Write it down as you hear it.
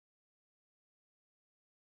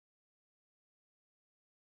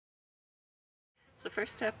So the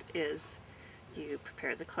first step is you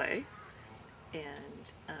prepare the clay and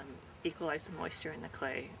equalize the moisture in the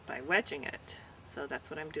clay by wedging it. So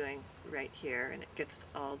that's what I'm doing right here, and it gets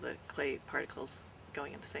all the clay particles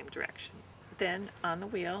going in the same direction. Then on the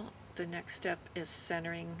wheel, the next step is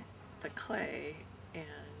centering the clay, and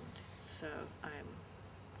so I'm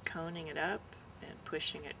coning it up and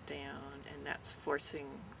pushing it down, and that's forcing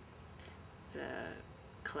the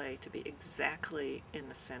clay to be exactly in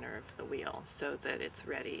the center of the wheel so that it's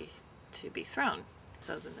ready to be thrown.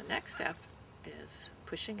 So then the next step is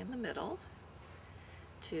pushing in the middle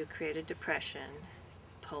to create a depression,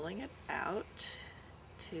 pulling it out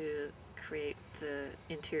to create the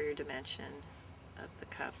interior dimension of the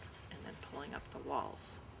cup, and then pulling up the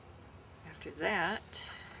walls. After that,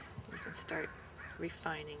 you can start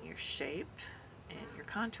refining your shape and your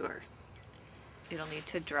contour. It'll need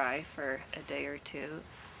to dry for a day or two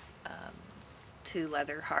to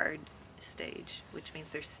leather hard stage, which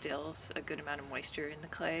means there's still a good amount of moisture in the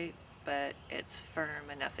clay, but it's firm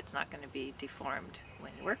enough it's not going to be deformed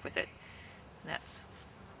when you work with it. And that's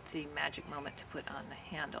the magic moment to put on the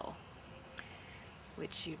handle,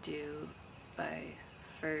 which you do by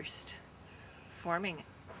first forming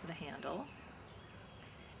the handle,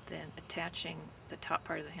 then attaching the top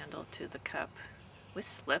part of the handle to the cup with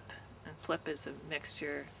slip. And slip is a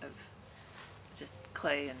mixture of just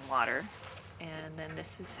clay and water. And then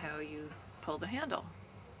this is how you pull the handle,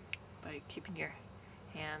 by keeping your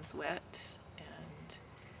hands wet and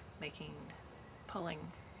making pulling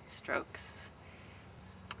strokes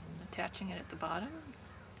and attaching it at the bottom,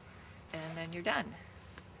 and then you're done.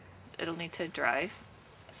 It'll need to dry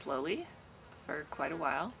slowly for quite a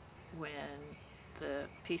while. When the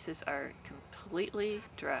pieces are completely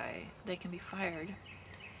dry, they can be fired.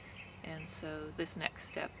 And so this next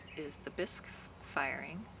step is the bisque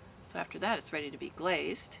firing. So after that, it's ready to be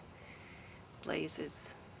glazed. Glaze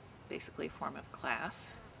is basically a form of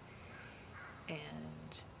glass. And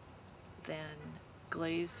then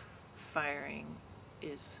glaze firing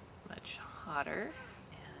is much hotter.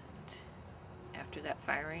 And after that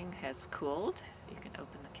firing has cooled, you can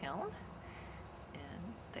open the kiln,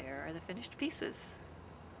 and there are the finished pieces.